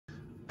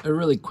a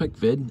really quick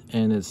vid,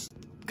 and it's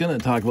gonna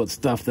talk about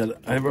stuff that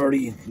I've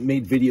already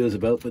made videos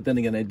about, but then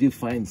again, I do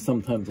find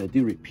sometimes I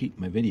do repeat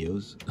my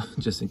videos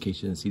just in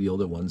case you didn't see the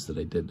older ones that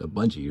I did a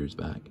bunch of years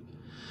back.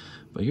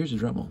 But here's a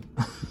Dremel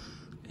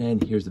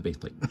and here's the base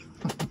plate.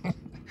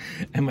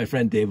 And my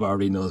friend Dave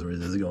already knows where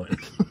this is going.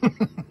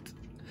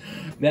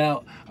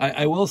 Now,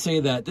 I will say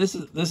that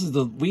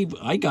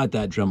I got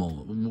that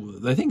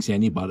Dremel. I think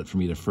Sandy bought it for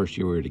me the first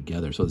year we were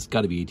together, so it's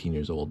got to be 18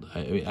 years old.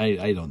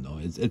 I don't know.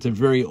 It's a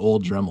very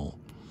old Dremel,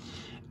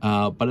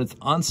 but it's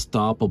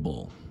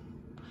unstoppable.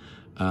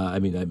 I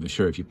mean, I'm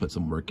sure if you put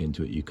some work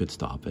into it, you could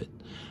stop it.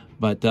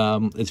 But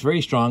it's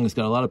very strong. It's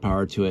got a lot of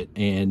power to it,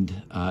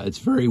 and it's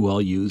very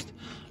well used.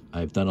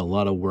 I've done a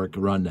lot of work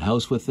around the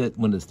house with it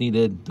when it's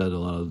needed, did a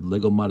lot of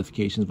Lego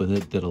modifications with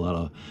it, did a lot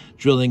of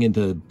drilling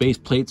into base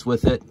plates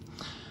with it.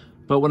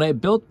 But when I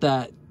built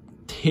that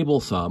table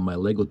saw, my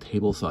Lego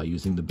table saw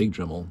using the big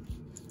Dremel,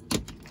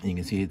 and you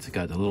can see it's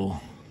got a little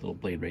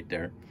blade right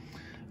there.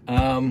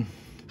 I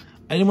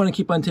didn't want to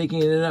keep on taking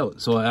it in and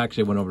out, so I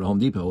actually went over to Home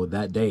Depot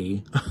that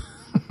day.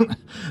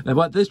 I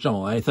bought this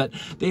Dremel. I thought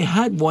they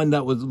had one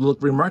that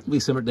looked remarkably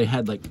similar. They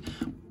had like,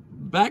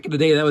 back in the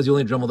day, that was the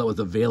only Dremel that was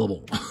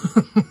available.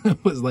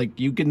 It was like,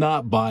 you could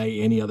not buy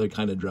any other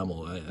kind of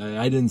Dremel.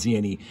 I didn't see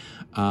any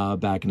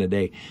back in the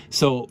day.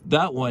 So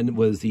that one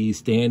was the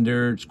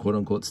standard, quote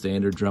unquote,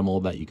 standard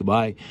Dremel that you could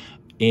buy.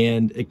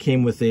 And it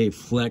came with a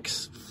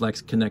flex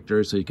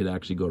connector, so you could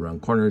actually go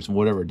around corners and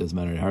whatever. It doesn't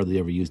matter. I hardly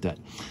ever used that.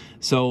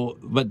 So,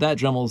 but that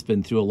Dremel's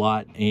been through a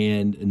lot,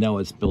 and now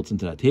it's built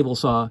into that table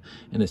saw,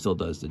 and it still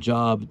does the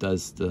job.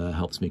 It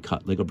helps me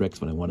cut Lego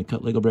bricks when I want to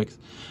cut Lego bricks.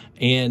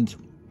 And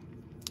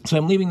so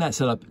I'm leaving that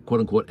setup,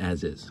 quote unquote,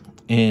 as is.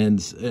 And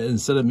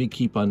instead of me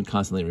keep on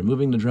constantly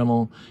removing the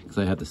Dremel, because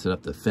I have to set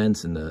up the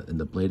fence and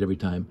the blade every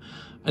time,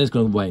 I'm just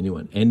going to buy a new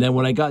one. And then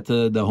when I got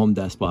to the Home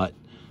Depot,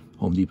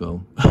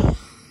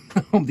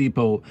 Home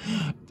Depot,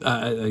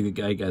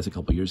 I guess a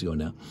couple years ago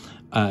now,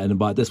 and I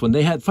bought this one.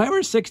 They had 5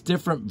 or 6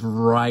 different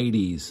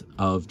varieties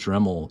of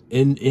Dremel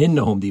in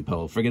the Home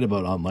Depot. Forget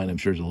about online, I'm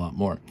sure there's a lot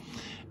more.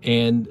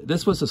 And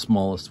this was the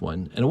smallest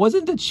one. And it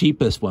wasn't the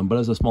cheapest one, but it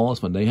was the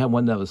smallest one. They had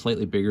one that was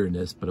slightly bigger than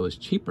this, but it was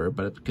cheaper,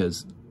 but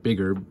because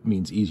bigger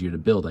means easier to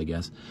build, I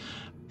guess.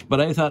 But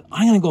I thought,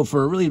 I'm going to go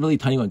for a really, really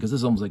tiny one, because this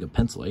is almost like a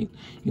pencil, right?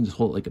 You can just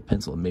hold it like a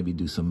pencil and maybe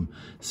do some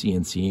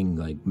CNCing,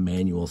 like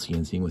manual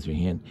CNCing with your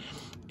hand.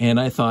 And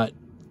I thought,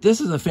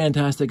 this is a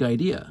fantastic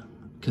idea,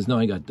 because now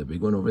I got the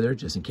big one over there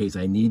just in case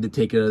I need to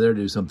take it out of there to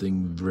do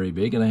something very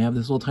big, and I have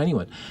this little tiny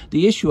one.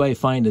 The issue I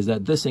find is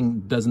that this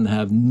thing doesn't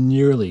have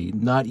nearly,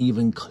 not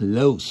even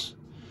close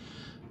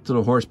to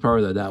the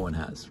horsepower that one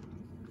has.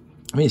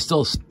 I mean, it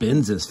still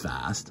spins as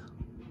fast.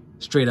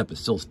 Straight up, it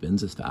still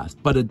spins as fast,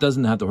 but it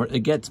doesn't have the,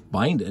 it gets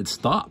binded, it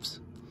stops.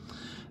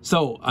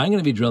 So I'm going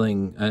to be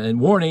drilling, and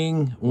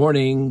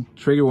warning,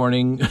 trigger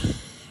warning,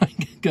 I'm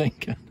going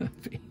to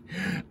be,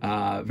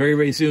 very,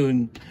 very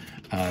soon,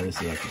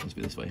 this is actually supposed to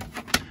be this way.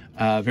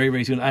 Very,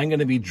 very soon, I'm going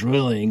to be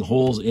drilling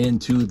holes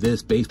into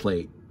this base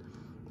plate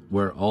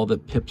where all the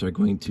pips are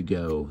going to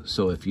go.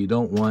 So if you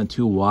don't want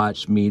to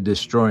watch me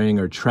destroying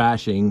or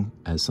trashing,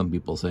 as some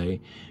people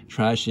say,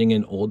 trashing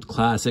an old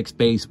classics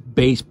base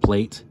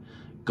plate,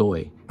 go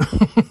away.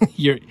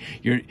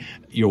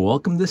 You're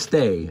welcome to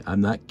stay.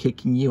 I'm not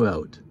kicking you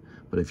out.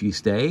 But if you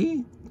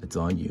stay, it's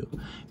on you,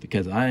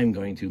 because I'm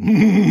going to my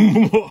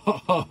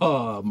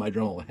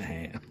Dremel.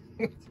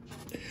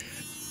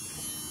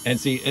 And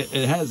see,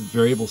 it has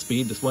variable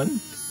speed, this one,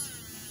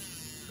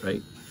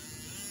 right?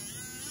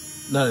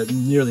 Not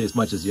nearly as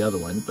much as the other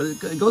one, but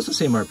it goes the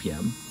same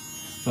RPM.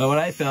 But what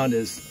I found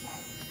is,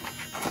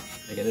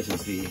 again, this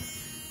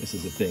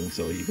is the thing,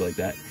 so you go like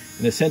that,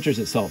 and it centers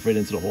itself right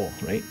into the hole,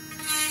 right?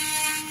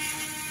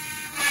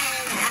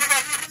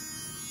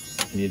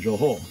 And you drill a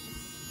hole.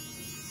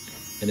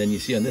 And then you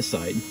see on this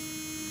side,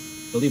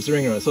 it leaves the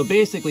ring around. So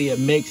basically it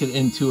makes it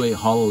into a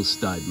hollow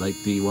stud, like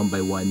the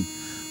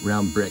 1x1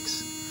 round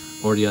bricks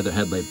or the other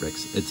headlight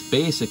bricks. It's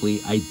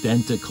basically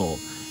identical.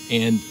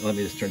 And let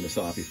me just turn this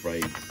off before I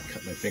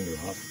cut my finger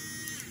off.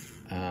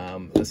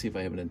 Let's see if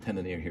I have an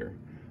antenna near here.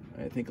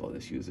 I think I'll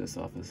just use this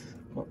off as,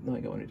 well, no,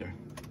 I got one right there.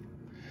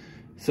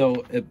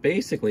 So it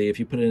basically, if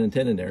you put an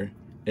antenna in there,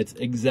 it's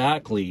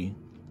exactly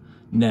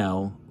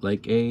now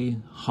like a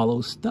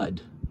hollow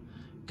stud,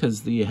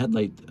 because the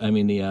headlight, I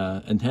mean the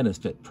antennas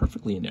fit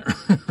perfectly in there,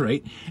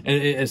 right? And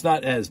it's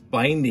not as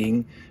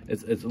binding,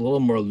 it's a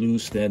little more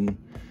loose than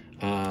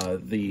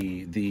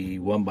the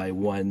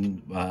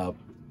 1x1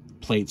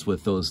 plates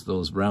with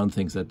those round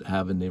things that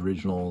have in the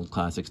original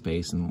classic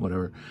space and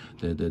whatever,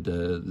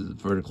 the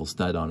vertical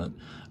stud on it,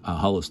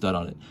 hollow stud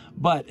on it.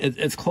 But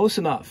it's close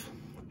enough,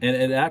 and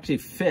it actually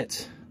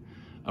fits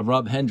a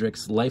Rob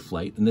Hendricks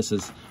Lifelite. And this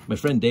is, my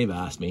friend Dave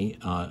asked me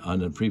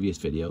on a previous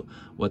video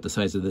what the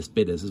size of this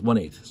bit is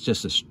 1/8. It's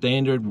just a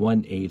standard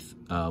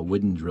 1/8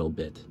 wooden drill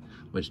bit,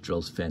 which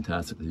drills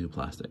fantastically through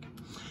plastic.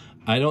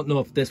 I don't know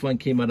if this one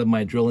came out of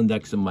my drill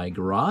index in my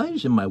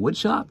garage, in my wood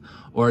shop,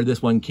 or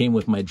this one came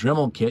with my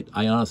Dremel kit.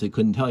 I honestly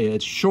couldn't tell you.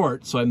 It's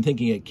short, so I'm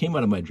thinking it came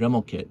out of my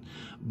Dremel kit.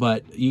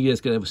 but you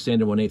just got a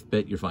standard 1/8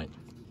 bit, you're fine.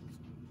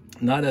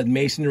 Not a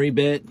masonry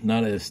bit,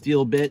 not a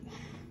steel bit.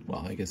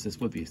 Well, I guess this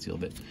would be a steel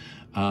bit.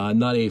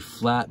 Not a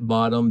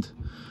flat-bottomed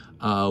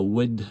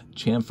wood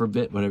chamfer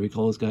bit, whatever you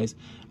call those guys.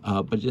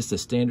 But just a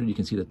standard, you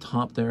can see the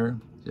top there,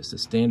 just a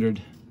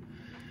standard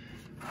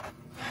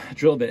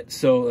drill bit.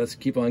 So let's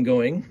keep on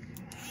going.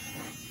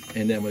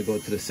 And then we'll go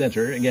to the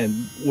center.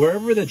 Again,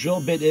 wherever the drill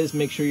bit is,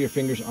 make sure your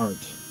fingers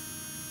aren't.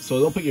 So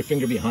don't put your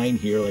finger behind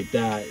here like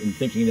that and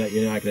thinking that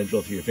you're not going to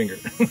drill through your finger.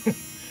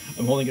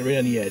 I'm holding it right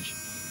on the edge.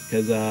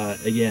 Because,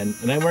 again,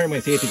 and I'm wearing my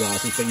safety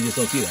glasses, but you just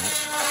don't see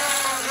that.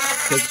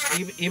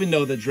 Because even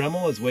though the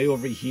Dremel is way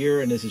over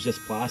here and this is just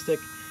plastic,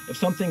 if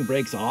something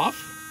breaks off,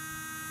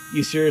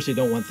 you seriously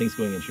don't want things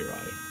going into your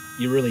eye.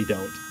 You really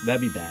don't.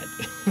 That'd be bad.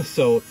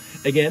 So,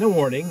 again, a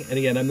warning. And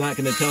again, I'm not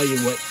going to tell you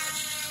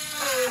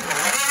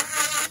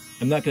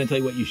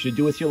what you should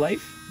do with your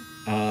life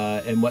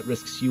and what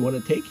risks you want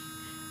to take.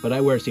 But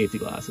I wear safety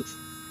glasses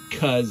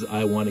because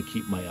I want to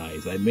keep my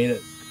eyes. I made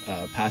it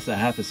past the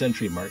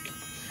half-a-century mark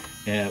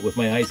with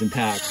my eyes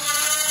intact.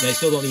 And I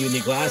still don't even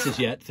need glasses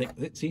yet.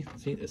 See,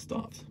 it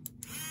stops.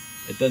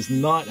 It does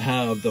not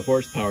have the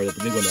horsepower that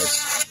the big one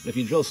does. If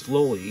you drill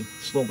slowly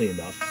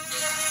enough,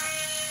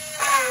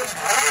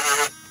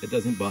 it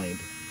doesn't bind.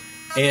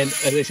 And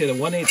as I say, the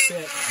 1/8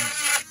 bit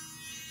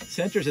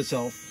centers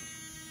itself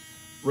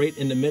right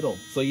in the middle.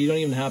 So you don't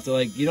even have to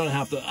I'm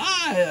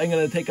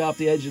going to take off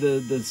the edge of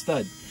the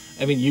stud.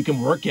 I mean, you can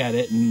work at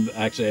it, and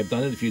actually I've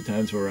done it a few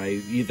times where I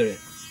either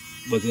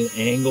was in an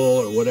angle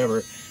or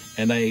whatever,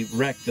 and I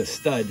wrecked the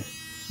stud,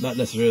 not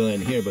necessarily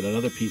in here, but on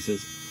other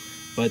pieces.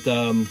 But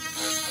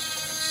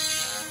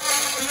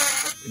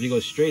if you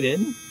go straight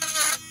in,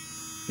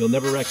 you'll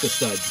never wreck the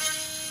stud.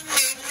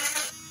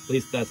 At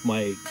least that's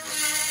my...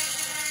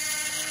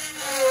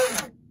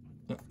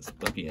 Oh,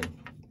 stuck in.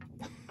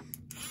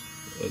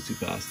 That was too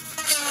fast.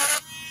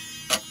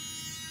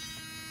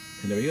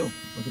 And there we go.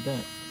 Look at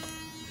that.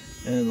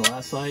 And then the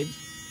last side.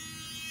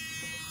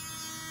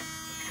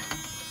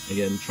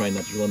 Again, trying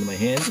not to drill into my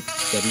hand.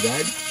 That'd be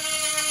bad.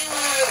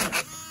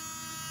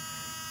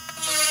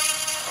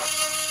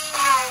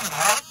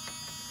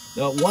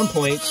 Now, at one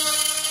point,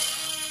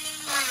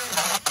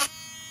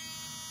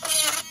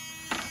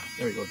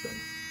 there we go, it's done.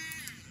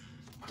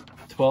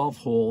 12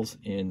 holes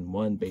in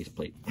one base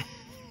plate.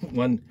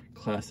 One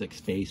classic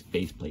space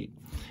base plate.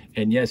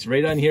 And yes,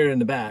 right on here in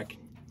the back,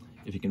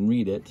 if you can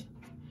read it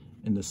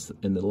in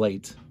the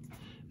light,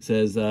 it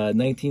says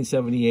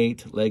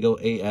 1978 Lego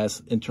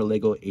AS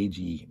Interlego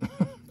AG.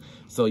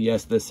 So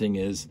yes, this thing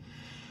is,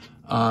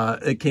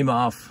 it came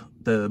off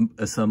the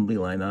assembly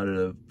line out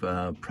of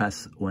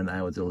press when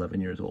I was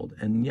 11 years old.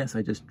 And yes,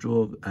 I just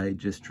drilled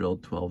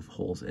 12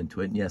 holes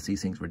into it. And yes,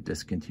 these things were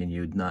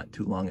discontinued not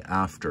too long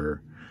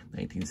after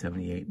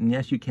 1978. And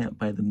yes, you can't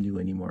buy them new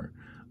anymore.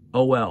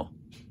 Oh well,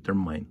 they're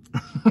mine.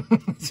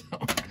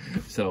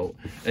 So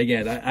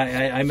again,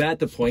 I'm at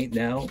the point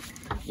now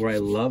where I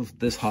love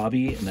this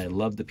hobby and I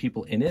love the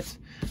people in it.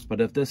 But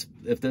if this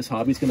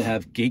hobby is going to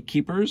have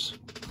gatekeepers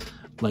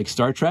like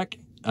Star Trek,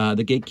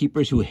 the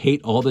gatekeepers who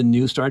hate all the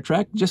new Star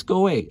Trek, just go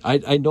away.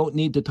 I don't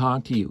need to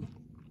talk to you.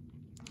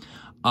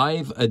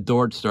 I've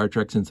adored Star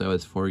Trek since I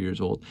was 4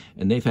 years old,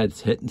 and they've had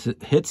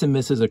hits and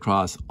misses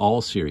across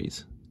all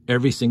series,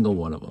 every single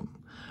one of them.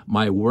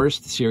 My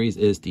worst series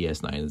is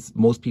DS9. It's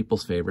most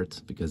people's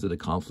favorites because of the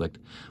conflict,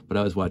 but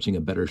I was watching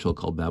a better show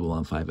called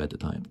Babylon 5 at the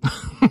time.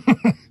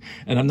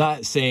 And I'm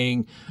not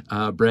saying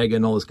Braga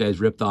and all those guys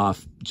ripped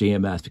off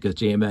JMS, because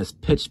JMS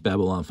pitched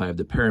Babylon 5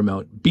 to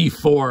Paramount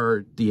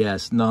before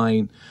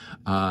DS9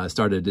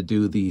 started to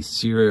do the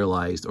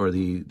serialized, or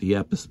the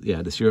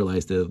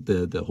serialized,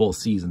 the whole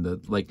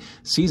season. Like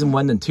season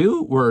 1 and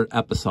 2 were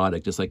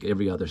episodic, just like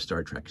every other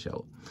Star Trek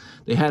show.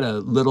 They had a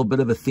little bit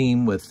of a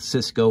theme with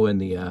Cisco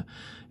and the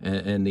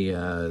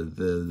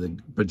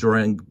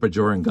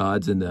Bajoran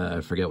gods, and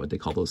I forget what they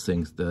call those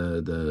things,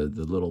 the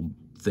little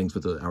things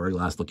with the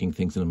hourglass looking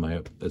things in my...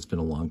 It's been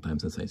a long time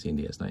since I've seen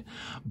DS9,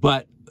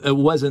 but it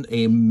wasn't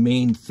a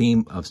main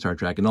theme of Star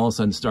Trek. And all of a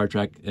sudden Star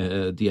Trek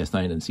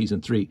DS9 in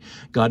season 3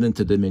 got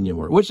into Dominion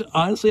War, which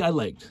honestly I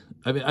liked.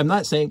 I mean, I'm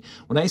not saying,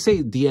 when I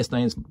say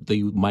DS9 is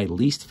my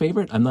least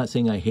favorite, I'm not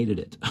saying I hated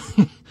it.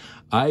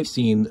 I've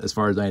seen, as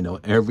far as I know,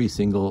 every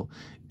single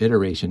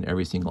iteration,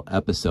 every single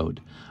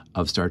episode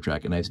of Star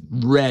Trek, and I've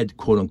read,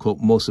 quote unquote,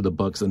 most of the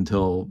books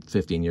until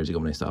 15 years ago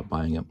when I stopped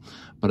buying them.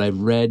 But I've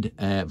read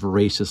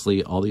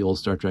voraciously all the old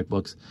Star Trek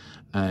books,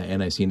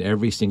 and I've seen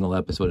every single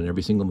episode and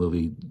every single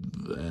movie.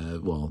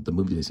 Well, the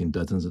movies I've seen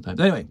dozens of times.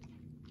 Anyway,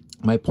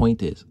 my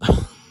point is,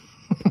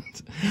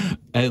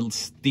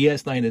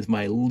 DS9 is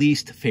my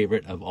least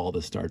favorite of all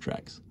the Star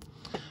Treks,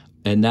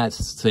 and that's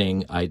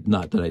saying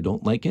not that I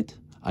don't like it.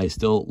 I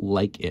still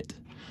like it,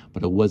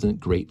 but it wasn't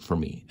great for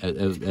me.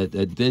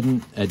 It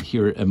didn't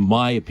adhere, in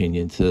my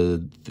opinion, to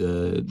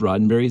the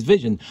Roddenberry's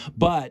vision.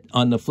 But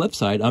on the flip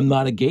side, I'm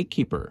not a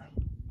gatekeeper.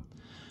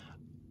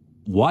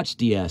 watch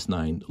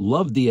DS9,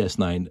 love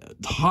DS9,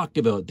 talk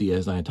about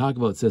DS9, talk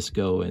about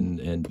Cisco and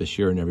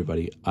Bashir and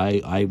everybody,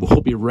 I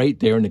will be right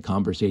there in the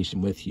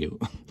conversation with you.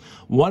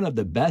 One of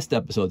the best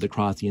episodes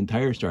across the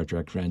entire Star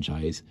Trek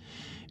franchise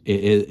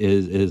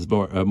is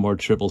more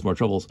triples, more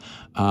troubles.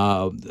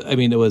 I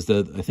mean, it was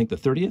I think the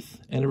 30th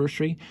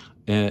anniversary,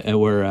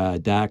 where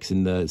Dax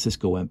and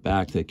Cisco went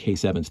back to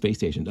K7 space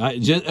station.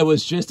 It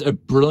was just a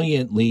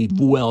brilliantly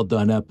well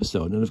done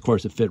episode, and of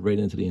course, it fit right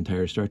into the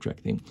entire Star Trek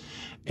theme.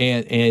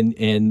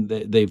 And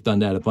they've done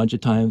that a bunch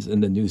of times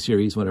in the new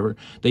series, whatever.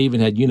 They even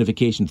had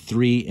Unification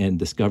 3 and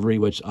Discovery,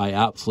 which I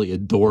absolutely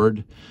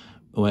adored.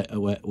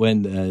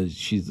 When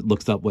she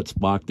looks up what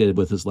Spock did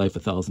with his life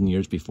 1,000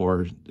 years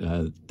before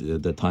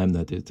the time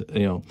that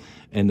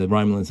and the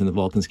Romulans and the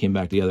Vulcans came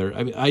back together.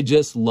 I mean, I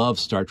just love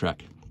Star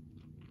Trek.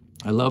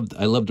 I love the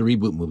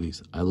reboot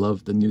movies. I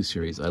love the new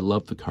series. I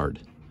love Picard.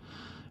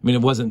 I mean,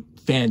 it wasn't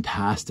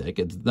fantastic.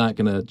 It's not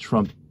going to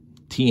trump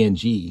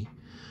TNG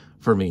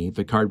for me.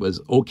 Picard was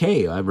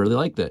okay. I really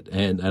liked it,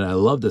 and I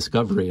loved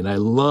Discovery, and I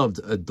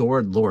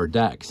adored Lower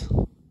Decks,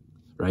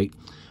 right?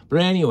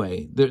 But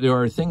anyway, there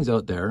are things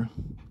out there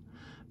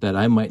that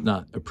I might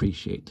not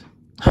appreciate,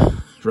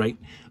 right?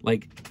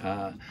 Like,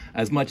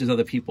 as much as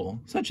other people,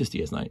 such as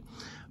DS9.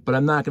 But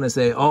I'm not going to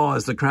say, oh,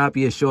 it's the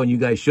crappiest show and you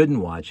guys shouldn't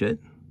watch it.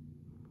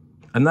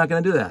 I'm not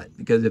going to do that,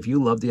 because if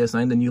you love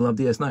DS9, then you love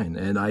DS9.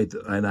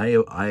 And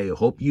I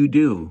hope you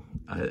do.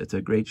 It's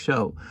a great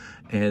show.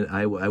 And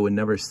I would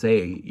never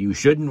say, you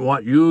shouldn't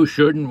watch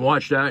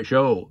that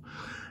show.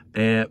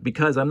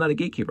 Because I'm not a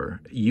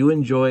gatekeeper. You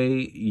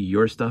enjoy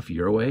your stuff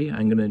your way.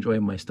 I'm going to enjoy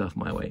my stuff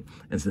my way.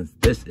 And since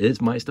this is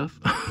my stuff,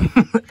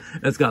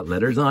 it's got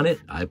letters on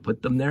it. I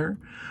put them there.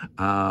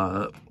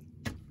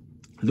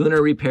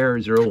 Lunar Repair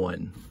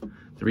 01.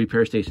 The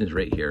repair station is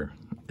right here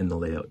in the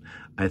layout.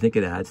 I think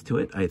it adds to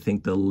it. I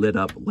think the lit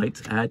up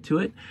lights add to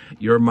it.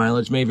 Your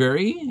mileage may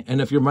vary.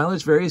 And if your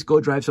mileage varies, go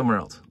drive somewhere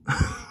else.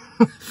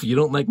 If you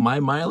don't like my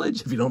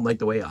mileage, if you don't like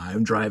the way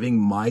I'm driving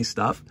my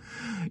stuff,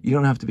 you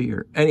don't have to be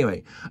here.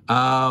 Anyway,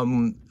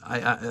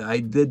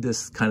 I did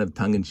this kind of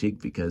tongue-in-cheek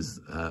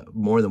because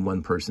more than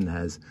one person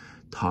has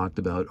talked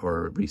about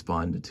or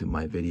responded to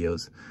my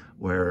videos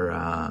where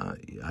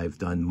I've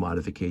done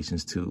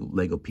modifications to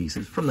Lego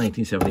pieces from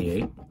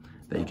 1978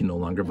 that you can no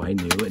longer buy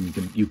new,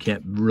 and you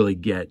can't really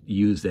get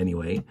used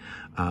anyway.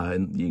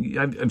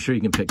 I'm sure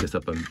you can pick this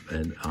up on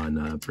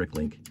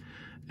Bricklink.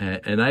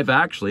 And I've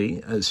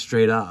actually,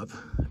 straight up,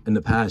 in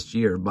the past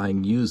year,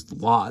 buying used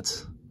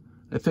lots,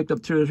 I picked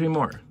up 2 or 3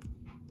 more.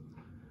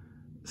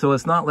 So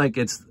it's not like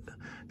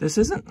this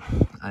isn't,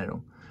 I don't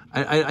know.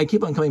 I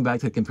keep on coming back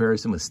to the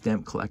comparison with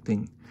stamp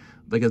collecting,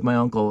 because my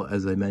uncle,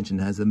 as I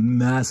mentioned, has a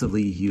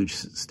massively huge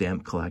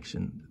stamp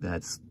collection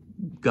that's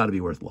got to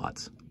be worth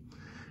lots.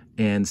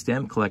 And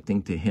stamp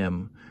collecting to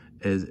him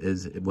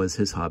was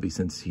his hobby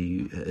since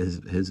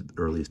his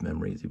earliest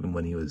memories, even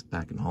when he was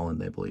back in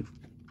Holland, I believe.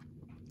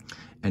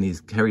 And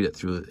he's carried it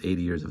through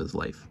 80 years of his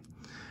life.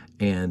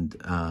 And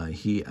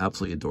he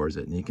absolutely adores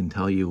it. And he can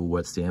tell you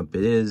what stamp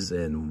it is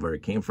and where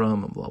it came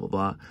from and blah, blah,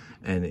 blah.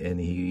 And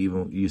he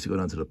even used to go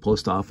down to the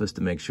post office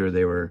to make sure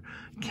they were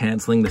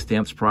canceling the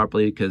stamps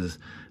properly, because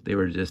they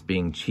were just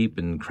being cheap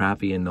and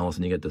crappy, and all of a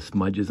sudden you get the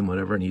smudges and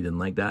whatever, and he didn't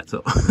like that.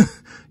 So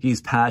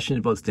he's passionate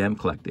about stamp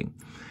collecting.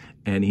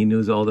 And he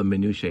knows all the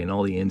minutiae and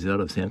all the ins and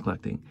outs of stamp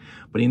collecting.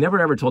 But he never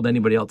ever told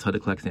anybody else how to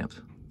collect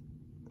stamps.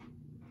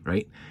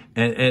 Right?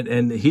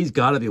 And he's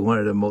got to be one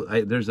of the most,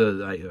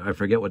 I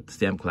forget what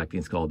stamp collecting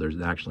is called. There's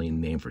actually a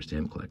name for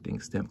stamp collecting,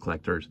 stamp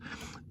collectors.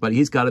 But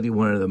he's got to be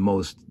one of the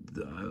most,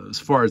 as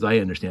far as I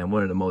understand,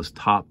 one of the most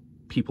top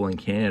people in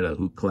Canada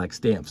who collect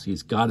stamps.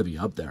 He's got to be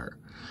up there.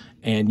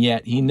 And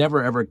yet he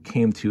never ever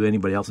came to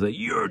anybody else and said,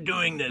 you're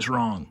doing this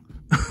wrong.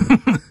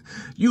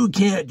 You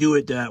can't do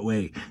it that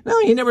way. No,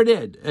 he never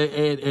did.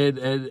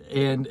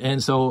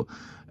 And so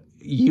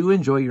you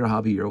enjoy your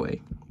hobby your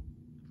way.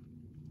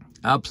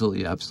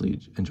 Absolutely, absolutely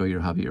enjoy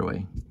your hobby your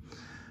way.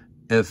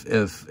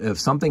 If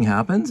something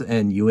happens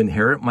and you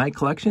inherit my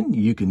collection,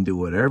 you can do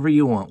whatever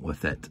you want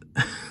with it.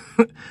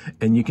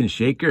 And you can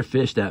shake your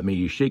fist at me.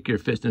 You shake your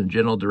fist in the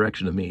general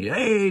direction of me.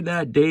 Hey,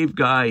 that Dave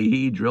guy,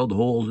 he drilled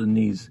holes in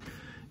these,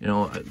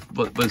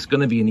 but it's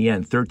going to be in the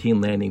end 13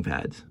 landing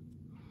pads.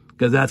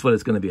 Because that's what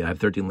it's going to be. I have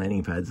 13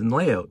 landing pads in the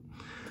layout.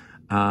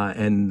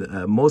 And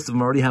most of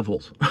them already have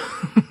holes.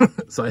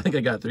 So I think I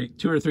got 2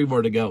 or 3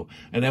 more to go,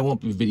 and I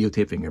won't be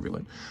videotaping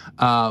everyone.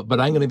 But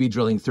I'm going to be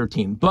drilling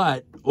 13.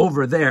 But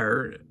over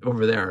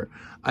there,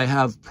 I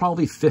have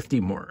probably 50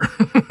 more.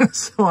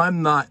 So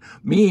I'm not,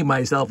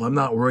 myself, I'm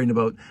not worrying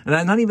about, and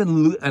I'm not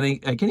even, I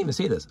can't even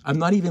say this, I'm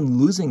not even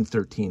losing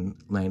 13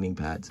 landing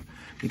pads.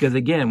 Because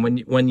again,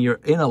 when you're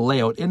in a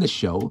layout, in a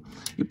show,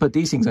 you put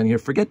these things on here,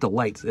 forget the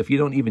lights, if you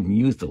don't even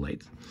use the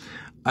lights.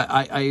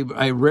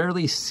 I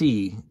rarely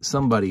see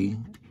somebody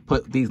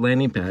put these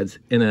landing pads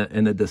in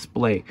a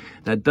display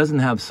that doesn't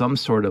have some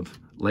sort of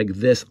like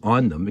this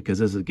on them, because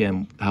this is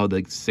again how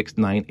the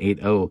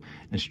 6980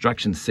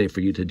 instructions say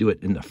for you to do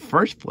it in the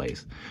first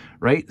place,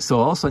 right? So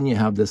all of a sudden you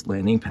have this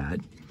landing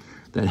pad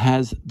that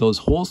has those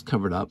holes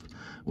covered up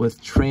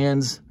with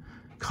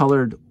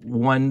trans-colored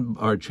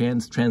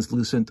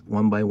translucent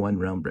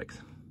 1x1 round bricks.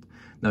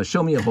 Now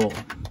show me a hole.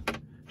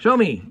 Show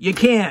me. You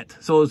can't.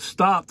 So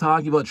stop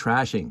talking about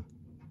trashing.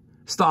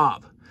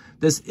 Stop.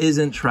 This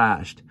isn't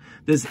trashed.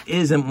 This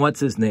isn't what's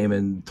his name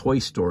in Toy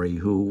Story,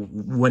 who,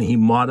 when he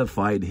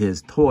modified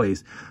his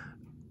toys,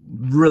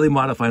 really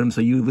modified them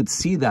so you would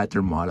see that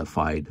they're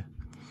modified.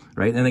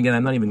 Right? And again,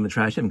 I'm not even going to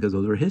trash him because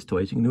those are his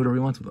toys. You can do whatever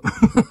he wants with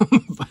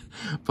them.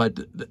 but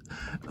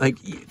like,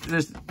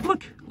 there's,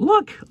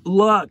 look,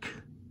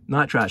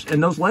 not trash.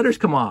 And those letters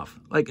come off.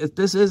 Like,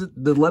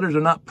 the letters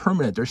are not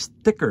permanent. They're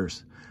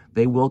stickers.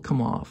 They will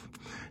come off.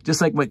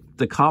 Just like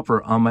the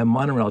copper on my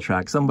monorail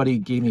track. Somebody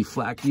gave me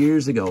flack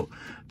years ago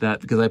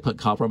that because I put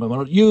copper on my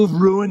monorail, you've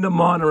ruined a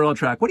monorail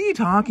track. What are you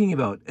talking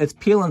about? It's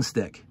peel and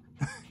stick.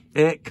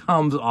 It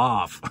comes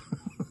off.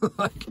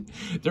 Like,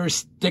 they're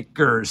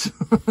stickers.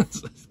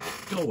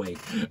 Go away.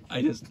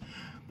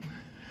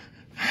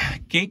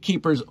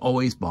 Gatekeepers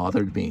always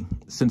bothered me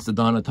since the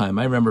dawn of time.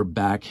 I remember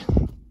back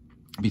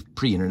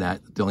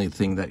pre-internet, the only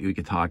thing that we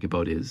could talk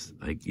about is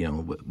like, you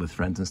know, with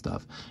friends and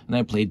stuff. And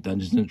I played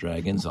Dungeons and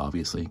Dragons,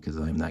 obviously, because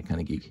I'm that kind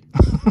of geek.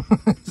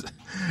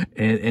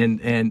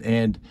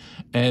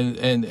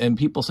 and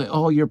people say,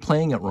 oh, you're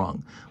playing it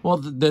wrong. Well,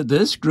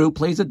 this group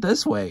plays it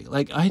this way.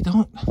 Like,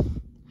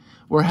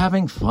 we're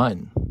having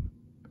fun.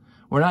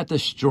 We're not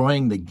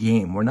destroying the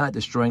game. We're not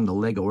destroying the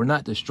Lego. We're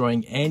not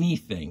destroying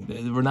anything.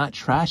 We're not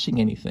trashing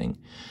anything.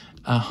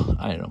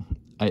 I don't know.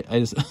 I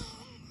just...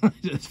 I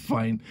just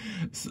find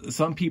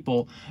some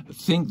people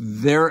think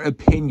their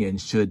opinion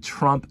should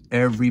trump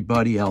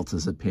everybody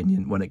else's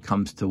opinion when it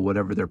comes to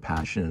whatever they're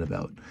passionate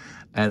about.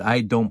 And I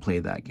don't play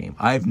that game.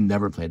 I've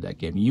never played that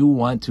game. You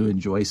want to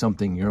enjoy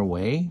something your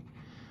way,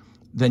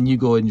 then you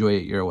go enjoy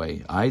it your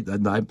way. I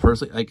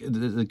personally, like,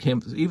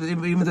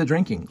 even the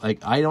drinking, like,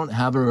 I don't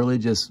have a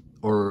religious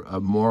or a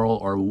moral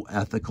or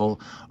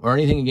ethical or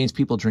anything against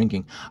people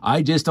drinking.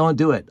 I just don't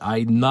do it.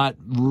 I'm not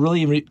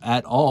really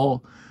at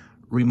all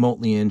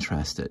remotely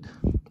interested.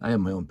 I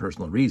have my own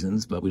personal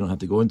reasons, but we don't have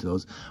to go into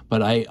those.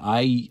 But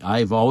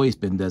I've always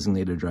been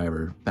designated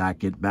driver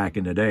back in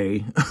the day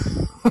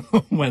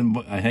when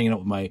I hanging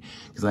out with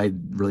because I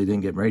really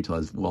didn't get married till I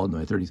was well into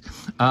my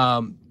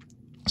 30s.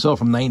 So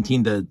from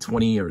 19 to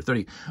 20 or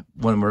 30,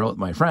 when we were out with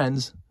my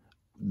friends,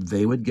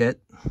 they would get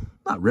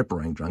not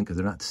rip-roaring drunk because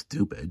they're not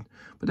stupid,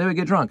 but they would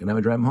get drunk and I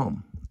would drive them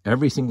home.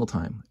 Every single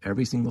time,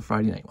 every single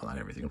Friday night. Well, not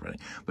every single Friday,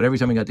 but every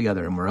time we got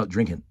together and we're out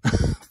drinking.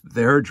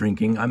 They're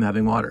drinking, I'm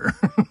having water.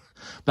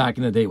 Back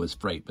in the day it was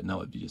Sprite, but now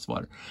it'd be just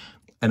water.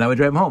 And I would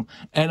drive them home.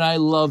 And I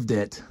loved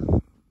it.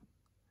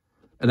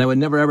 And I would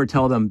never ever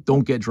tell them,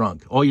 don't get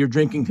drunk. Oh, you're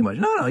drinking too much.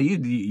 No, you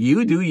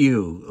do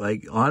you.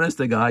 Like, honest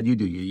to God, you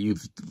do you.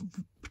 You've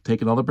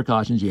taken all the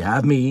precautions. You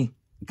have me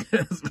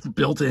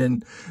built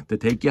in to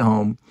take you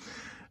home.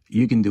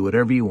 You can do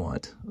whatever you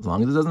want. As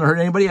long as it doesn't hurt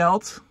anybody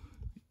else.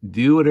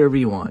 Do whatever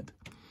you want.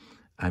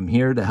 I'm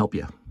here to help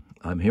you.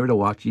 I'm here to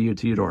walk you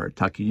to your door,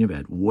 tuck you in your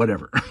bed,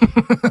 whatever.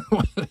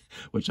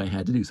 Which I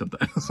had to do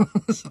sometimes.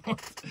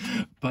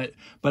 but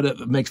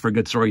it makes for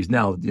good stories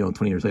now,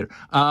 20 years later.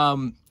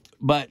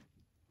 But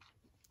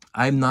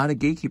I'm not a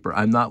gatekeeper.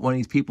 I'm not one of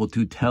these people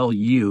to tell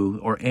you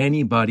or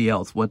anybody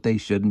else what they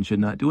should and should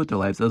not do with their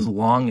lives, as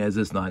long as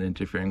it's not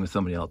interfering with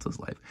somebody else's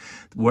life.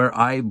 Where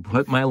I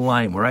put my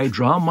line, where I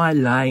draw my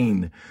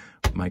line,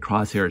 my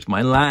crosshairs,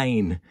 my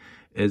line,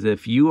 is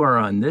if you are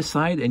on this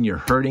side and you're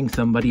hurting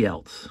somebody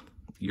else,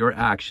 your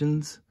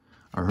actions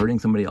are hurting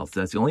somebody else.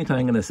 That's the only time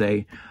I'm going to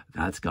say,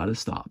 that's got to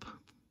stop.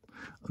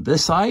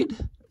 This side,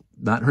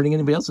 not hurting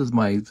anybody else, is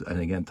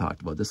and again,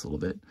 talked about this a little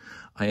bit.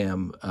 I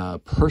am a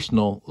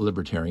personal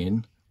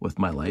libertarian with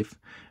my life,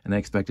 and I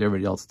expect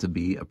everybody else to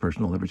be a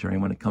personal libertarian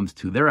when it comes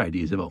to their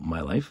ideas about my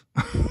life.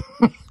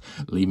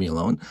 Leave me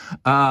alone.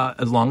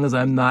 As long as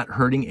I'm not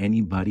hurting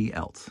anybody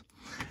else.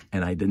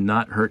 And I did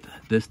not hurt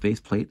this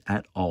baseplate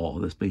at all.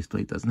 This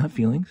baseplate doesn't have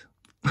feelings.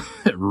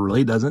 It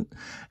really doesn't.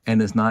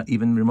 And it's not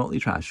even remotely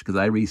trash because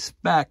I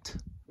respect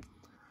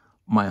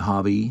my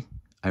hobby.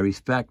 I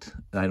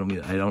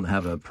don't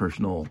have a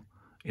personal,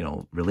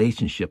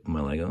 relationship with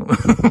my Lego.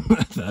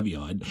 That'd be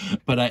odd.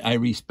 But I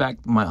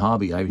respect my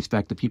hobby. I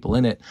respect the people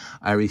in it.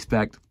 I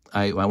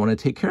want to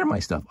take care of my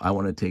stuff. I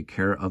want to take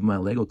care of my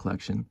Lego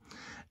collection.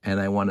 And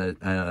I want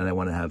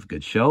to have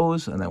good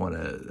shows, and I want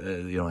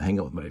to, hang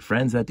out with my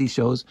friends at these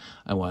shows.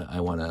 I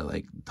want to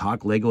like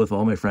talk Lego with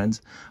all my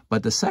friends.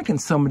 But the second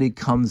somebody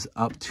comes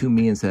up to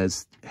me and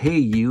says, "Hey,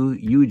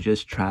 you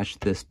just trashed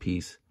this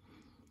piece,"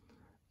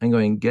 I'm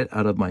going, get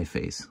out of my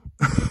face.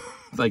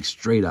 Like,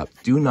 straight up.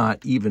 Do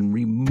not even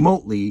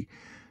remotely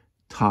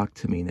talk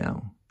to me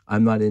now.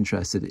 I'm not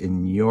interested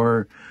in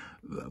your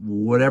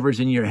whatever's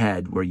in your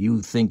head where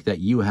you think that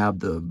you have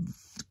the,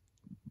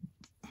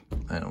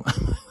 I don't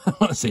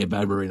want to say a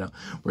bad word right now,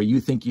 where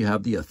you think you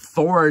have the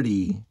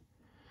authority,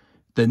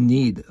 the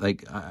need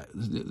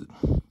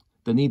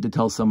to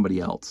tell somebody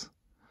else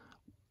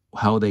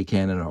how they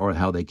can or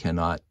how they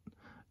cannot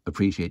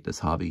appreciate this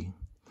hobby.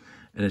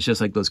 And it's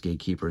just like those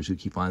gatekeepers who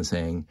keep on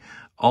saying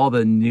all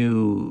the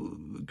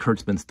new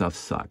Kurtzman stuff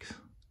sucks.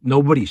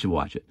 Nobody should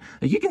watch it.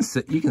 Like you can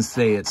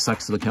say it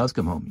sucks till the cows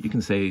come home. You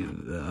can say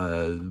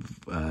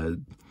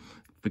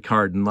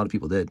Picard, and a lot of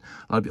people did.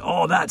 A lot of people,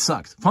 oh, that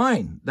sucks.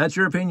 Fine, that's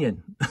your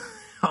opinion.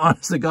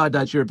 Honest to God,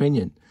 that's your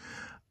opinion.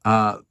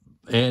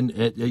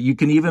 You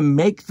can even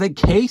make the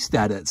case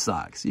that it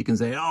sucks. You can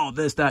say, oh,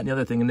 this, that, and the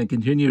other thing, and then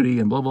continuity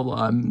and blah, blah,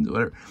 blah, and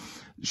whatever.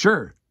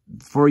 Sure,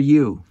 for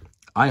you,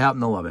 I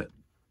happen to love it.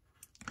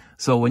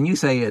 So when you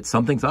say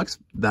something sucks,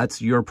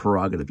 that's your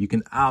prerogative. You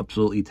can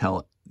absolutely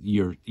tell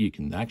you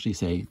can actually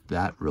say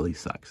that really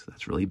sucks.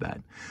 That's really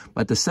bad.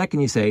 But the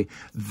second you say,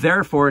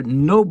 therefore,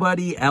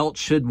 nobody else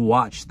should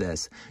watch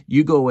this,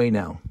 you go away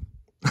now.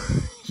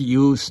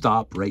 You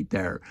stop right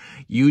there.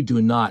 You do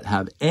not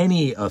have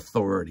any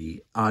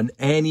authority on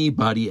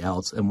anybody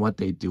else and what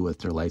they do with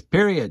their life,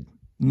 period.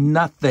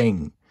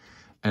 Nothing.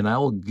 And I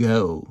will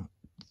go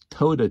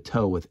toe to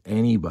toe with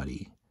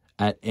anybody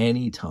at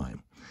any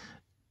time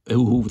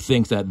who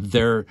thinks that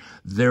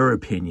their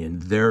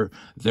opinion,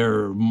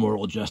 their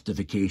moral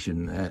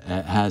justification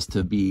has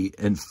to be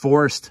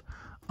enforced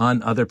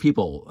on other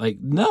people. Like,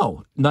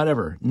 no, not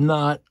ever.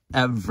 Not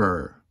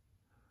ever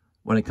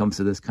when it comes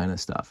to this kind of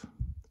stuff.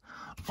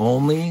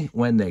 Only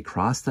when they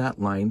cross that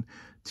line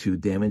to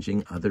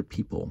damaging other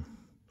people,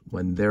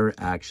 when their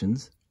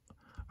actions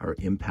are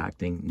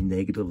impacting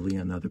negatively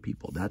on other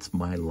people. That's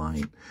my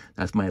line.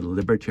 That's my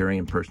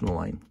libertarian personal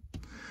line.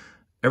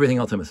 Everything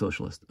else, I'm a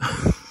socialist.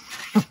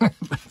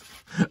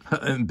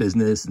 And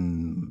business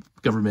and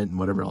government and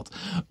whatever else.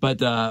 But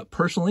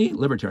personally,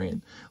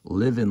 libertarian.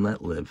 Live and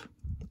let live.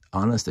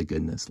 Honest to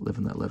goodness, live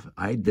and let live.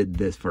 I did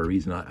this for a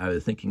reason. I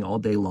was thinking all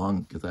day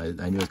long because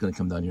I knew I was going to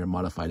come down here and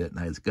modify it. And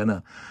I was going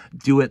to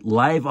do it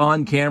live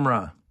on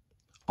camera.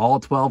 All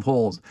 12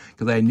 holes.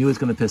 Because I knew it was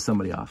going to piss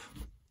somebody off.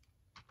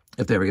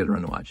 If they ever get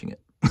around to watching it.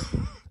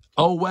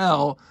 Oh,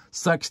 well,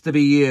 sucks to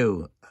be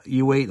you.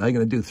 You wait, I'm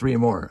going to do 3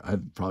 more.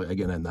 I'm not going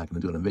to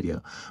do it in a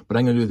video, but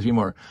I'm going to do 3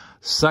 more.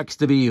 Sucks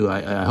to be you.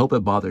 I hope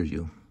it bothers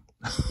you.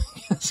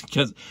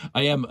 Because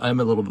I'm a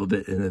little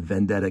bit in a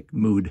vendettic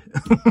mood.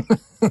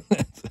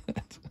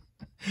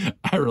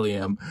 I really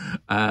am.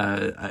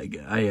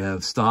 I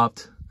have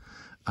stopped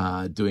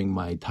doing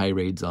my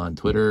tirades on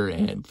Twitter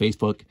and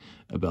Facebook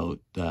about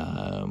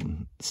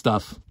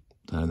stuff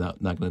that I'm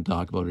not going to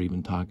talk about or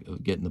even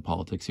get into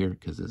politics here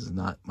because this is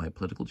not my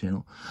political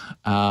channel.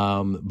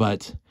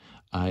 But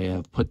I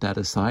have put that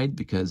aside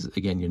because,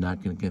 again, you're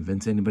not going to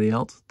convince anybody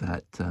else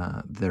that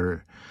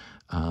their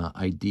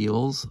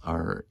ideals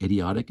are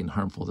idiotic and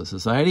harmful to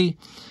society.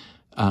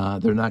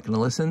 They're not going to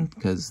listen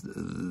because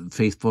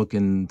Facebook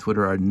and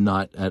Twitter are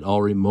not at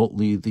all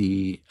remotely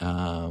the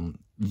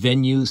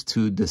venues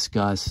to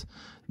discuss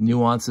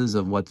nuances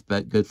of what's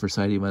good for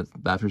society and what's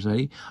bad for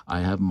society.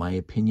 I have my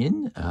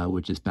opinion,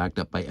 which is backed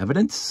up by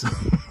evidence.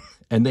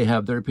 And they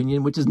have their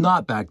opinion, which is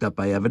not backed up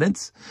by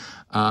evidence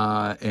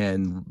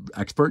and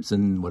experts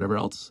and whatever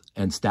else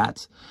and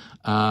stats.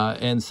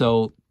 And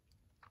so,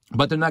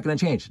 but they're not going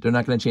to change. They're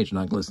not going to change. They're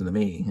not going to listen to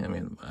me. I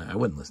mean, I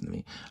wouldn't listen to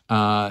me.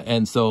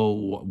 And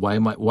so why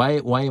am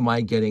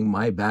I getting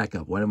my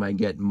backup? Why am I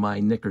getting my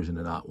knickers in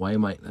a knot?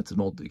 That's an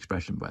old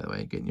expression, by the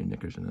way, getting your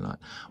knickers in a knot.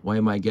 Why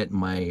am I getting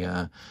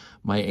my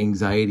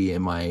anxiety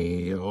and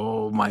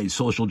my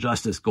social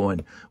justice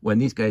going when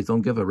these guys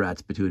don't give a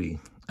rat's patootie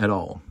at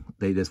all?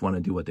 They just want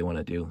to do what they want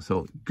to do.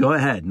 So go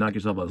ahead, knock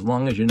yourself out. As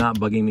long as you're not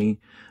bugging me,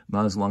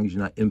 not as long as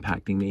you're not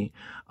impacting me,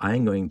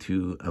 I'm going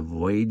to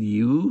avoid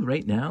you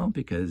right now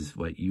because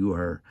what you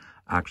are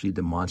actually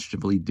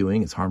demonstrably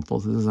doing is harmful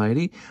to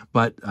society.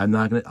 But I'm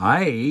not going to,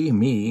 I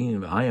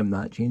am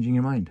not changing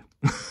your mind.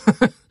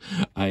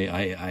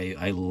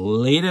 I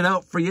laid it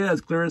out for you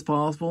as clear as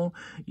possible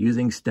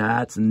using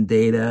stats and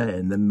data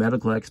and the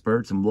medical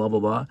experts and blah, blah,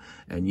 blah.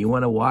 And you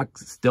want to walk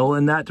still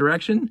in that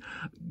direction?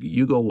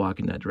 You go walk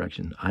in that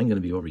direction. I'm going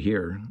to be over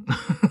here.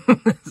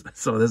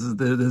 So this is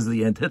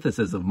the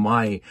antithesis of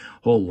my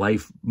whole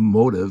life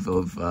motive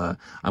of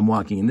I'm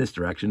walking in this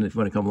direction. If you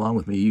want to come along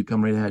with me, you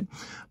come right ahead.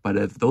 But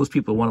if those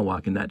people want to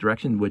walk in that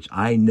direction, which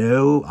I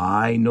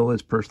know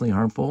is personally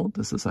harmful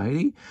to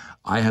society,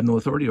 I have no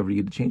authority over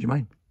you to change your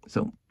mind.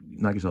 So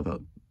knock yourself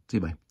out. See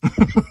you, bye.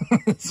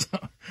 So,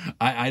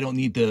 I don't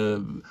need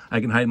to,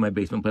 I can hide in my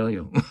basement, play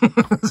Lego.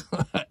 So,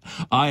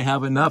 I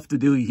have enough to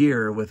do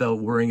here without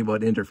worrying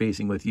about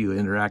interfacing with you,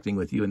 interacting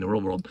with you in the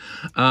real world.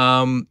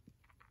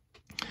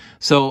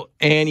 So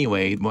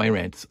anyway, my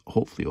rant's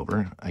hopefully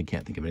over. I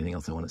can't think of anything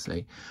else I want to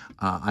say.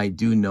 I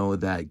do know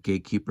that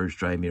gatekeepers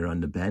drive me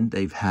around the bend.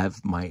 They've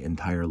have my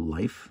entire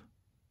life.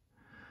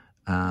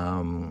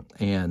 Even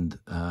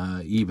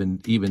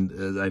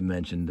as I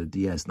mentioned, the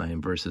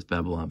DS9 versus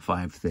Babylon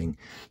 5 thing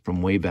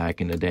from way back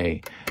in the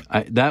day,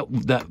 that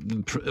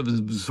it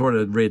was sort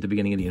of right at the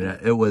beginning of the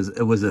internet. It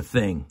was a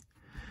thing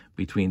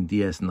between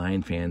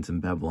DS9 fans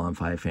and Babylon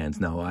 5 fans.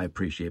 Now, I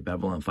appreciate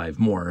Babylon 5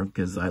 more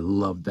because I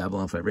loved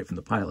Babylon 5 right from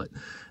the pilot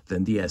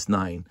than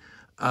DS9.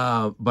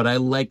 But I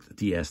like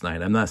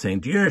DS9. I'm not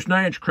saying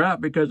DS9 is crap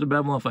because of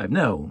Babylon 5.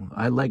 No,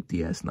 I like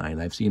DS9.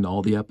 I've seen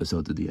all the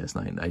episodes of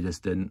DS9. I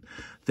just didn't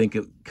think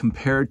it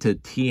compared to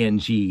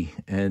TNG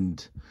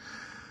and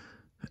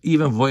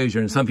even Voyager.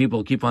 And some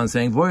people keep on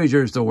saying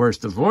Voyager is the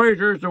worst.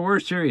 Voyager is the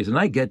worst series. And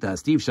I get that.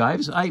 Steve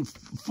Shives, I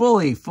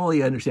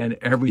fully understand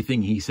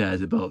everything he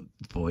says about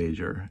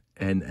Voyager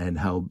and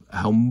how,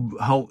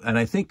 and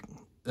I think,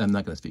 I'm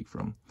not going to speak for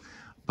him,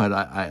 but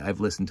I've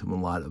listened to him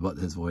a lot about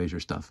his Voyager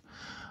stuff.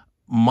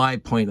 My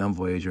point on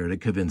Voyager,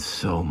 it could have been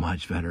so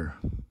much better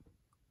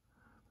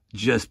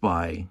just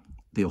by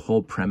the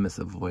whole premise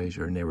of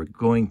Voyager, and they were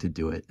going to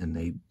do it, and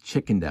they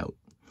chickened out.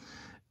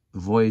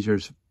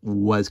 Voyager's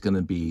was going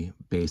to be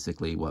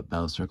basically what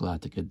Battlestar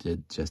Galactica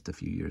did just a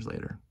few years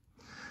later,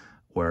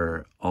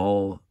 where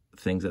all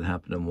things that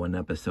happened in one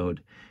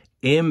episode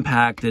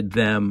impacted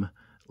them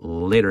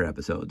later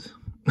episodes.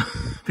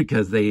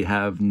 Because they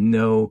have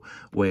no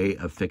way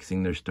of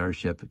fixing their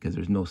starship because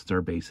there's no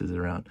star bases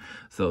around.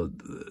 So,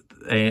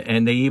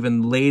 and they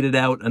even laid it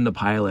out in the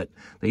pilot.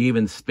 They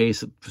even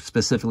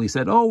specifically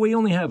said, oh, we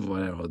only have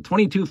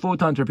 22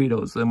 photon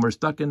torpedoes and we're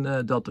stuck in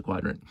the Delta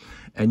Quadrant.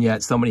 And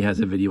yet somebody has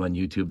a video on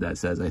YouTube that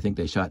says, I think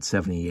they shot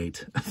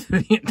 78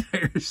 through the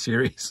entire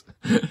series.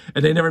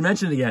 And they never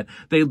mentioned it again.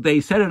 They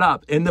set it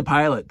up in the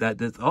pilot that,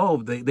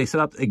 they set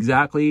up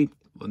exactly,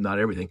 well, not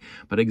everything,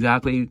 but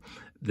exactly.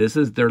 This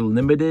is their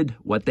limited,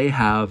 what they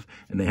have,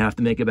 and they have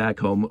to make it back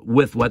home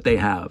with what they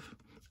have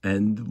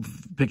and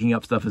picking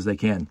up stuff as they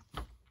can.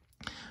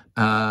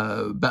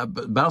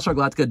 Battlestar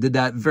Galactica did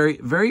that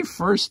very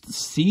first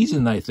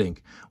season, I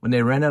think, when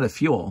they ran out of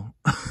fuel.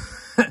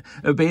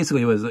 It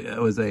basically was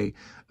the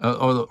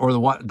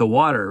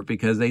water,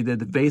 because they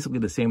did basically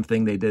the same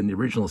thing they did in the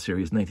original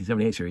series,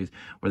 1978 series,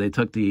 where they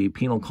took the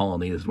penal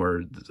colonies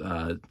where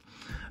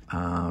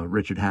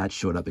Richard Hatch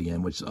showed up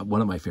again, which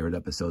one of my favorite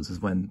episodes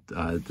is when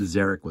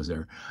Zarek was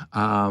there.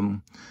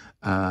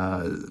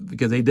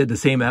 Because they did the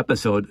same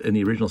episode in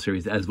the original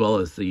series as well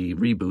as the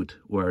reboot,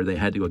 where they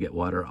had to go get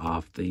water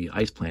off the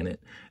ice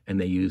planet,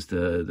 and they used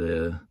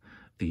the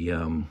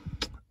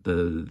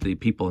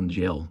people in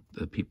jail,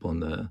 the people in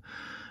the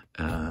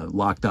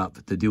locked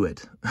up to do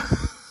it.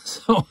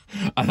 So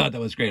I thought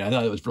that was great. I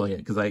thought it was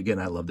brilliant because I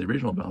love the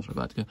original Battlestar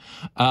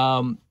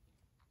Galactica.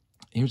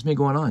 Here's me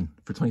going on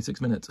for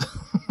 26 minutes.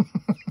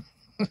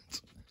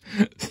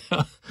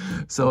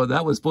 So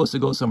that was supposed to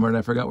go somewhere, and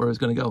I forgot where it was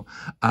going to go.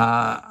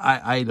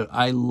 I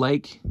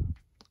like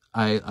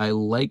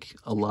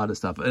a lot of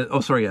stuff.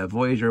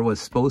 Voyager was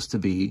supposed to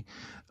be.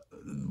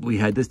 We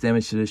had this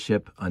damage to the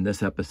ship on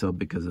this episode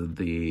because of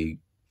the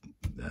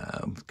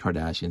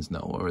Kardashians. No,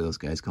 what were those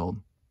guys called?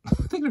 I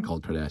think they're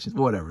called Kardashians,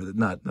 but whatever.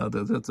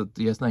 That's a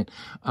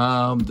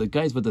DS9. The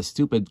guys with the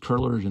stupid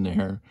curlers in their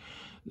hair.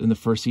 In the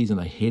first season,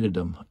 I hated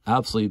them.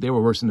 Absolutely. They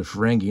were worse than the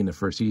Ferengi in the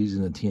first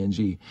season of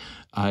TNG.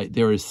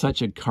 There was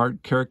such a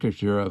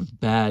caricature of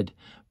bad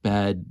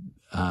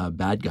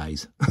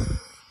guys.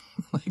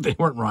 Like they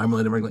weren't Romulan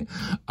and everything.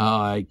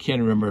 I can't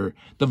remember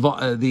the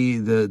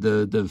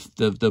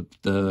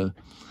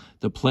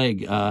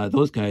plague.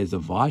 Those guys, the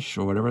Vosh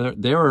or whatever,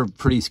 they were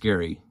pretty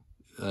scary.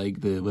 Like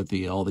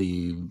all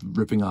the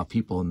ripping off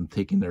people and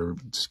taking their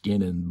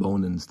skin and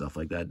bone and stuff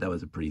like that. That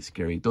was a pretty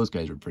scary. Those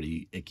guys were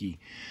pretty icky.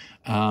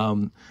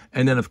 And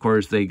then of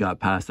course they got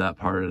past that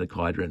part of the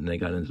quadrant and they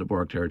got into the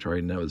Borg territory,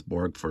 and that was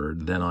Borg for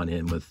then on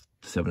in with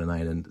 7 and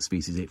 9 and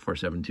Species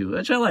 8472,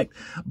 which I liked.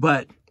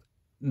 But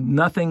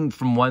nothing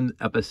from one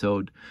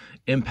episode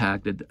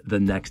impacted the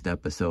next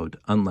episode,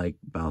 unlike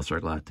Battlestar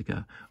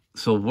Galactica.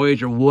 So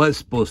Voyager was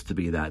supposed to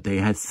be that. They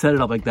had set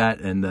it up like that,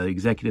 and the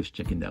executives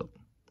chickened out.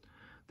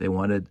 They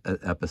wanted an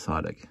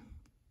episodic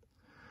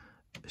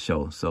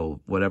show. So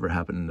whatever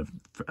happened in the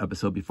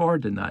episode before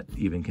did not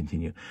even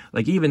continue.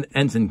 Like even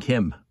Ensign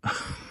Kim,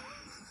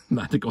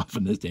 not to go off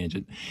on this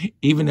tangent,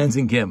 even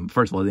Ensign Kim,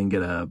 first of all, didn't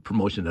get a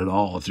promotion at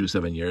all through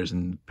 7 years,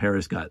 and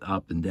Paris got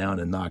up and down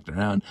and knocked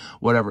around,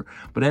 whatever.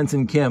 But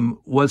Ensign Kim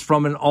was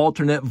from an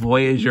alternate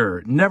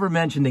Voyager, never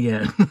mentioned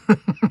again.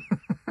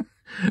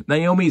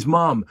 Naomi's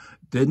mom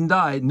didn't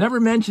die, never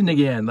mentioned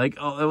again. Like,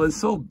 oh, it was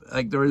so,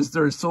 like,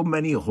 there's so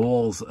many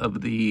holes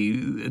of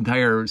the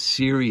entire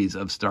series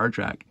of Star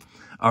Trek,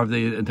 of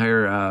the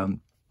entire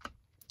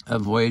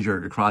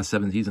Voyager across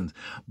 7 seasons.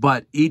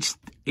 But each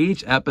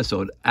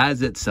episode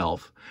as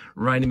itself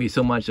reminded me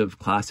so much of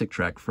classic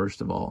Trek, first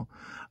of all.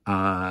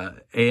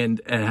 And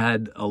it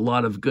had a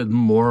lot of good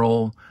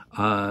moral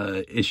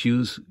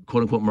issues,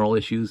 quote unquote moral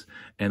issues,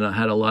 and it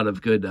had a lot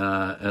of good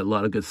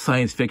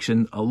science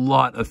fiction, a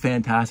lot of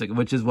fantastic,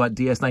 which is what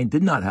DS9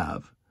 did not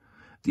have.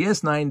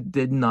 DS9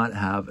 did not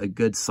have a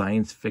good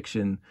science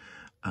fiction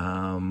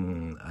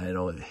I don't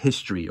know,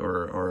 history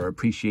or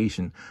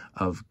appreciation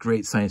of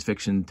great science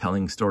fiction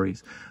telling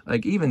stories.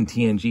 Like even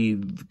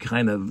TNG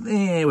kind of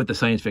with the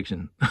science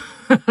fiction,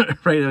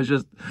 right? It was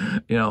just,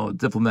 you know,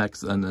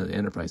 diplomats on the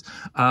Enterprise.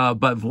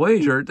 But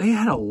Voyager, they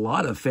had a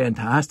lot of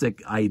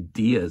fantastic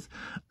ideas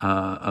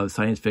of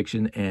science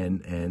fiction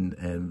and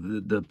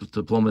the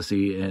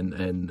diplomacy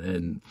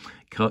and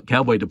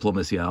cowboy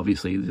diplomacy,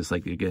 obviously, just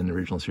like again the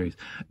original series.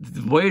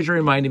 Voyager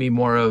reminded me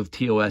more of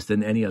TOS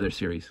than any other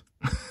series.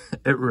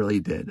 It really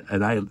did,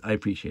 and I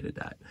appreciated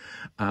that.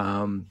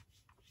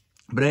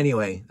 But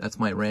anyway, that's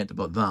my rant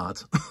about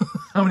that.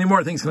 How many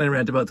more things can I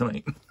rant about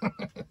tonight?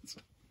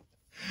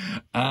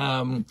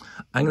 I'm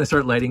going to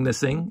start lighting this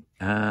thing.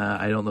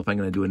 I don't know if I'm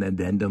going to do an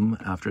addendum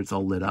after it's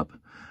all lit up.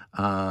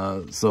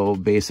 So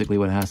basically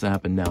what has to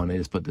happen now, and I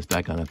just put this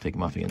back on, I'll take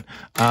them off again.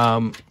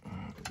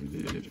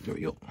 There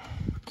we go.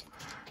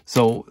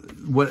 So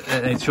what,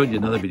 and I showed you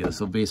another video.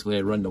 So basically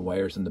I run the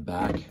wires in the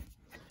back,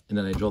 and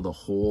then I drill the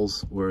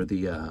holes where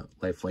the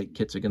life flight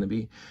kits are going to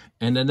be.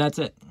 And then that's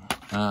it.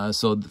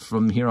 So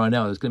from here on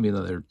out, it's going to be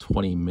another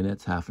 20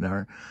 minutes, half an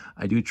hour.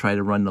 I do try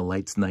to run the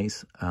lights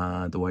nice,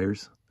 the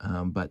wires,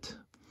 but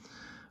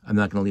I'm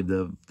not going to leave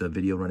the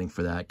video running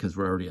for that because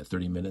we're already at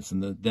 30 minutes.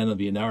 And then it'll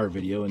be an hour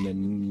video, and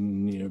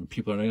then, you know,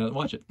 people are not going to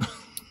watch it.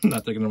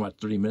 Not they're going to watch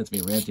 30 minutes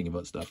of me ranting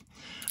about stuff.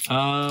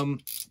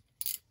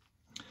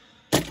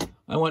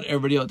 I want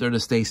everybody out there to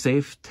stay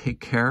safe,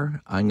 take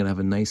care. I'm going to have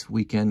a nice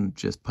weekend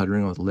just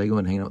puttering with Lego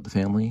and hanging out with the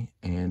family.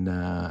 And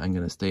I'm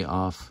going to stay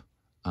off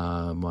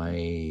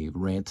my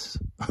rants.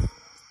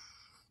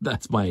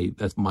 That's my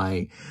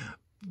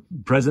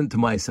present to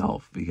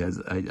myself,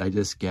 because I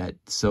just get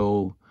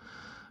so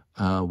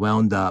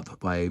wound up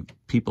by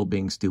people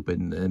being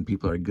stupid, and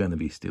people are going to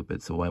be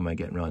stupid. So why am I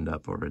getting wound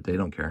up over it? They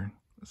don't care.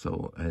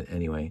 So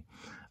anyway.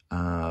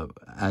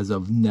 As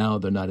of now,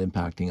 they're not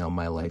impacting on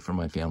my life or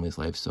my family's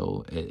life.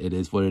 So it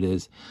is what it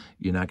is.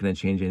 You're not going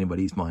to change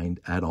anybody's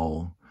mind at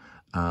all.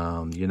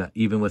 You're not,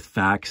 even with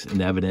facts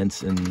and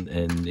evidence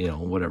and you know,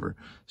 whatever.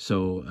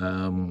 So,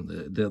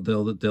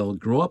 they'll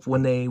grow up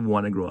when they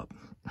want to grow up.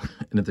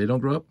 And if they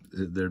don't grow up,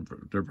 they're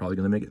probably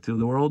going to make it through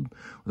the world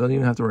without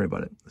even have to worry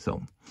about it.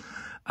 So,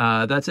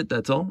 that's it.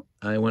 That's all.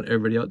 I want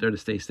everybody out there to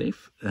stay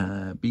safe.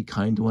 Be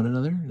kind to one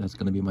another. That's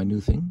going to be my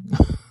new thing.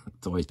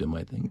 It's always been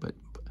my thing, but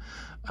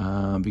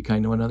be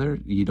kind to one another.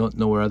 You don't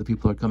know where other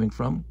people are coming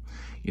from.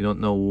 You don't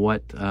know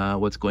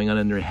what's going on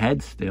in their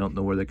heads. They don't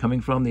know where they're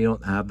coming from. They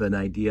don't have an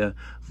idea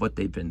of what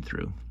they've been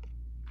through.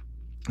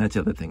 That's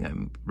the other thing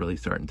I'm really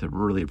starting to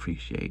really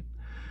appreciate.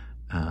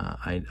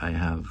 I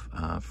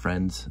have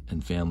friends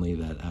and family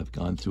that have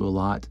gone through a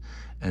lot,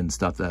 and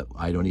stuff that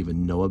I don't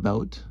even know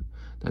about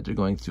that they're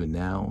going through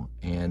now.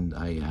 And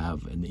I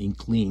have an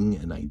inkling,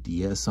 an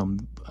idea,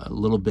 a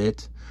little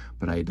bit,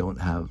 but I don't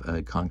have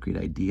a concrete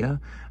idea.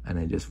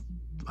 And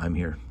I'm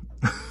here.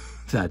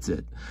 That's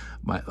it.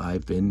 Many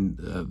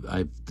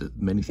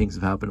things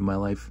have happened in my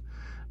life.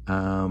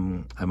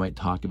 I might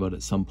talk about it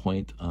at some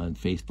point on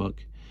Facebook.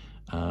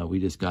 We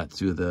just got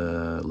through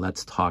the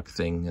Let's Talk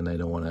thing, and I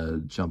don't want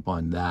to jump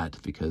on that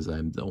because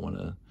I don't want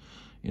to,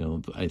 you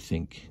know, I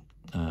think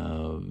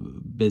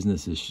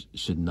businesses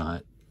should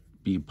not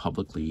be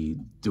publicly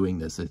doing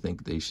this. I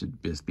think they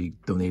should just be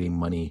donating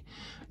money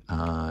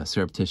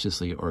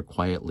surreptitiously or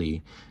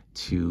quietly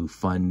to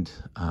fund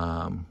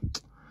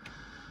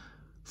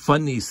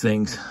these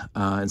things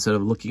instead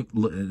of hey,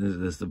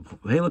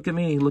 look at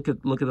me, look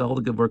at all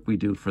the good work we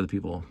do for the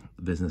people,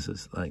 the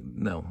businesses. Like,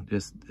 no,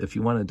 just if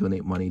you want to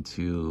donate money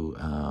to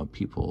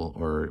people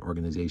or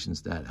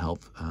organizations that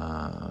help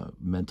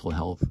mental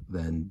health,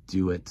 then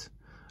do it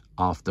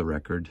off the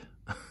record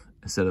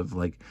instead of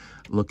like,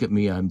 look at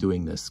me, I'm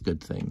doing this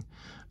good thing.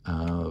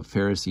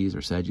 Pharisees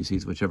or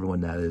Sadducees, whichever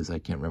one that is, I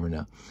can't remember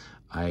now.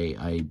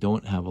 I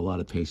don't have a lot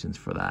of patience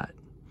for that.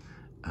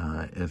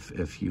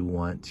 If you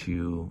want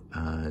to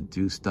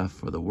do stuff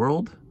for the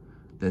world,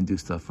 then do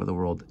stuff for the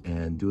world,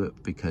 and do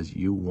it because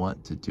you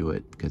want to do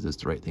it, because it's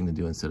the right thing to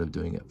do, instead of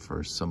doing it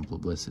for some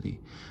publicity.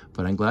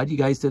 But I'm glad you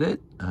guys did it.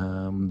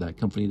 That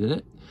company did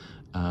it.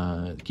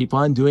 Keep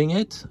on doing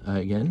it.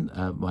 Again,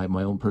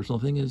 my own personal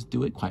thing is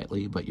do it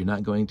quietly, but you're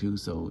not going to,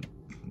 so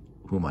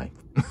who am I?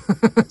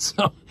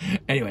 So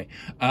anyway,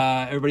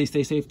 everybody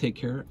stay safe, take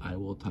care. I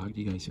will talk to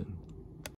you guys soon.